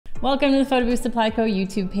Welcome to the Photobooth Supply Co.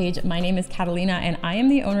 YouTube page. My name is Catalina and I am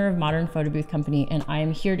the owner of Modern Photobooth Company, and I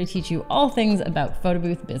am here to teach you all things about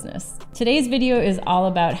photobooth business. Today's video is all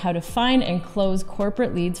about how to find and close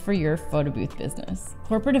corporate leads for your photobooth business.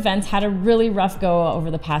 Corporate events had a really rough go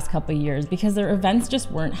over the past couple of years because their events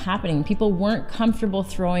just weren't happening. People weren't comfortable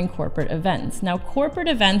throwing corporate events. Now, corporate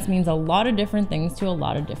events means a lot of different things to a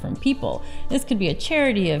lot of different people. This could be a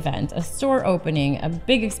charity event, a store opening, a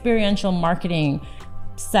big experiential marketing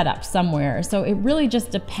set up somewhere. So it really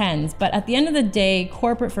just depends. But at the end of the day,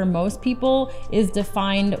 corporate for most people is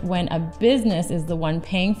defined when a business is the one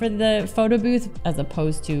paying for the photo booth as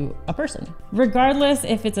opposed to a person. Regardless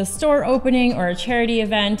if it's a store opening or a charity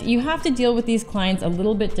event, you have to deal with these clients a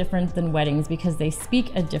little bit different than weddings because they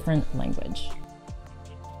speak a different language.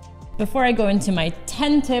 Before I go into my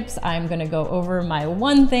 10 tips, I'm gonna go over my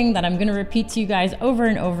one thing that I'm gonna repeat to you guys over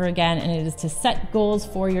and over again, and it is to set goals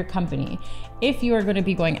for your company. If you are gonna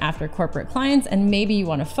be going after corporate clients and maybe you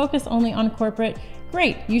wanna focus only on corporate,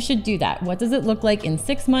 great, you should do that. What does it look like in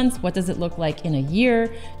 6 months? What does it look like in a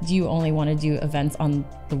year? Do you only wanna do events on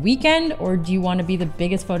the weekend, or do you wanna be the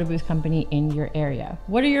biggest photo booth company in your area?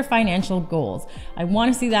 What are your financial goals? I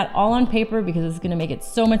wanna see that all on paper because it's gonna make it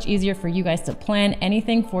so much easier for you guys to plan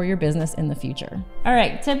anything for your business in the future. All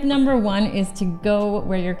right, tip number one is to go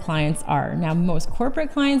where your clients are. Now, most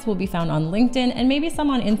corporate clients will be found on LinkedIn and maybe some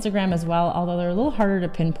on Instagram as well, although they're a little harder to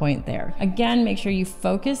pinpoint there. Again, make sure you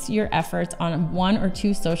focus your efforts on 1 or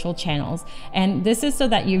 2 social channels. And this is so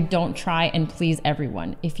that you don't try and please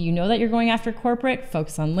everyone. If you know that you're going after corporate,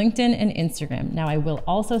 focus on LinkedIn and Instagram. Now, I will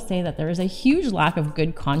also say that there is a huge lack of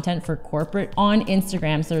good content for corporate on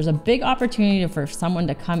Instagram. So there's a big opportunity for someone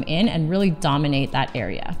to come in and really dominate that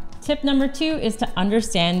area. Tip number 2 is to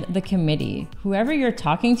understand the committee. Whoever you're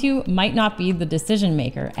talking to might not be the decision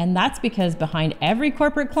maker, and that's because behind every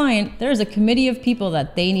corporate client, there's a committee of people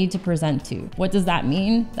that they need to present to. What does that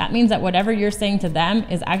mean? That means that whatever you're saying to them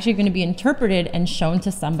is actually going to be interpreted and shown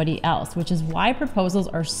to somebody else, which is why proposals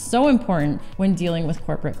are so important when dealing with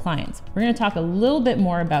corporate clients. We're going to talk a little bit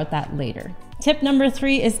more about that later. Tip number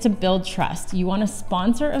 3 is to build trust. You want to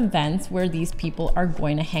sponsor events where these people are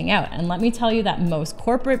going to hang out. And let me tell you that most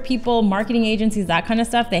corporate people, marketing agencies, that kind of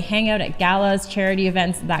stuff, they hang out at galas, charity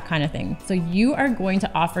events, that kind of thing. So you are going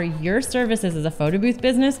to offer your services as a photo booth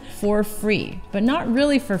business for free, but not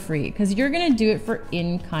really for free, because you're going to do it for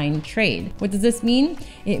in-kind trade. What does this mean?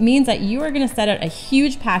 It means that you are going to set out a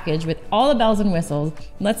huge package with all the bells and whistles.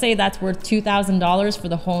 Let's say that's worth $2,000 for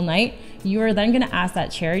the whole night. You are then going to ask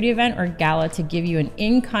that charity event or gala to give you an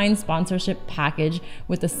in-kind sponsorship package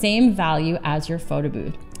with the same value as your photo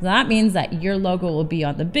booth. That means that your logo will be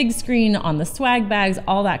on the big screen, on the swag bags,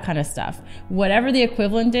 all that kind of stuff. Whatever the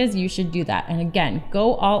equivalent is, you should do that. And again,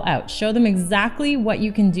 go all out. Show them exactly what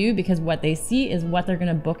you can do, because what they see is what they're going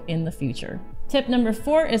to book in the future. Tip number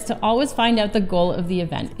 4 is to always find out the goal of the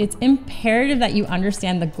event. It's imperative that you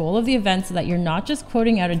understand the goal of the event so that you're not just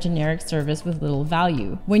quoting out a generic service with little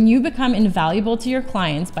value. When you become invaluable to your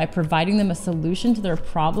clients by providing them a solution to their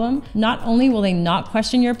problem, not only will they not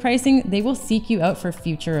question your pricing, they will seek you out for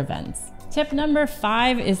future events. Tip number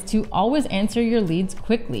 5 is to always answer your leads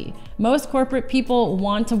quickly. Most corporate people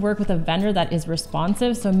want to work with a vendor that is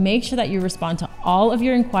responsive, so make sure that you respond to all of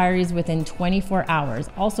your inquiries within 24 hours.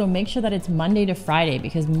 Also, make sure that it's Monday to Friday,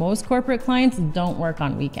 because most corporate clients don't work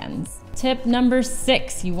on weekends. Tip number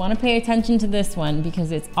 6, you want to pay attention to this one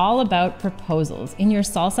because it's all about proposals. In your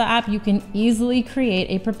Salsa app, you can easily create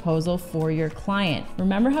a proposal for your client.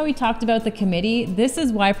 Remember how we talked about the committee? This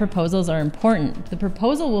is why proposals are important. The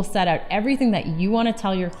proposal will set out everything that you want to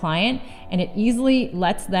tell your client, and it easily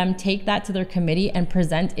lets them take that to their committee and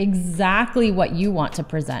present exactly what you want to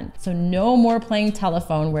present. So no more playing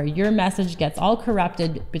telephone where your message gets all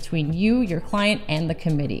corrupted between you, your client, and the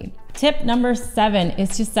committee. Tip number 7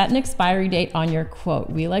 is to set an expiry date on your quote.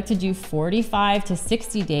 We like to do 45 to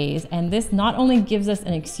 60 days, and this not only gives us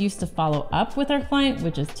an excuse to follow up with our client,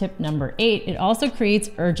 which is tip number 8, it also creates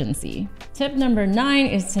urgency. Tip number 9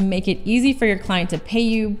 is to make it easy for your client to pay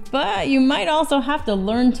you, but you might also have to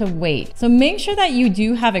learn to wait. So make sure that you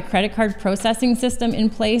do have a credit card processing system in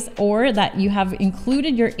place, or that you have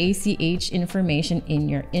included your ACH information in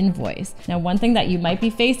your invoice. Now, one thing that you might be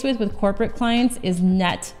faced with corporate clients is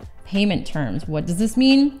net payment terms. What does this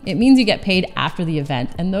mean? It means you get paid after the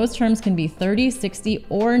event, and those terms can be 30, 60,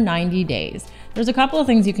 or 90 days. There's a couple of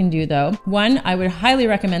things you can do though. One, I would highly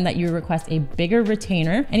recommend that you request a bigger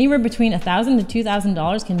retainer. Anywhere between $1,000 to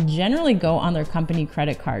 $2,000 can generally go on their company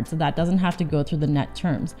credit card, so that doesn't have to go through the net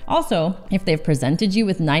terms. Also, if they've presented you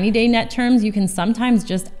with 90-day net terms, you can sometimes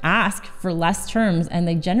just ask for less terms and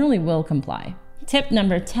they generally will comply. Tip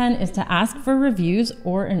number 10 is to ask for reviews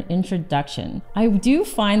or an introduction. I do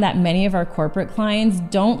find that many of our corporate clients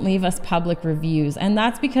don't leave us public reviews, and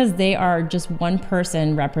that's because they are just one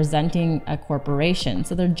person representing a corporation.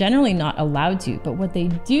 So they're generally not allowed to, but what they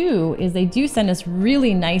do is they do send us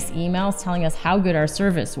really nice emails telling us how good our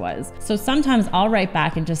service was. So sometimes I'll write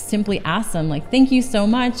back and just simply ask them, like, thank you so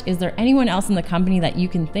much. Is there anyone else in the company that you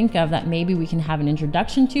can think of that maybe we can have an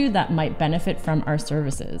introduction to that might benefit from our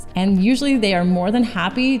services? And usually they are more than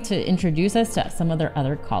happy to introduce us to some of their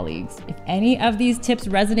other colleagues. If any of these tips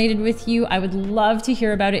resonated with you, I would love to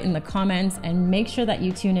hear about it in the comments, and make sure that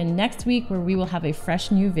you tune in next week where we will have a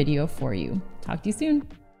fresh new video for you. Talk to you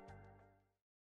soon.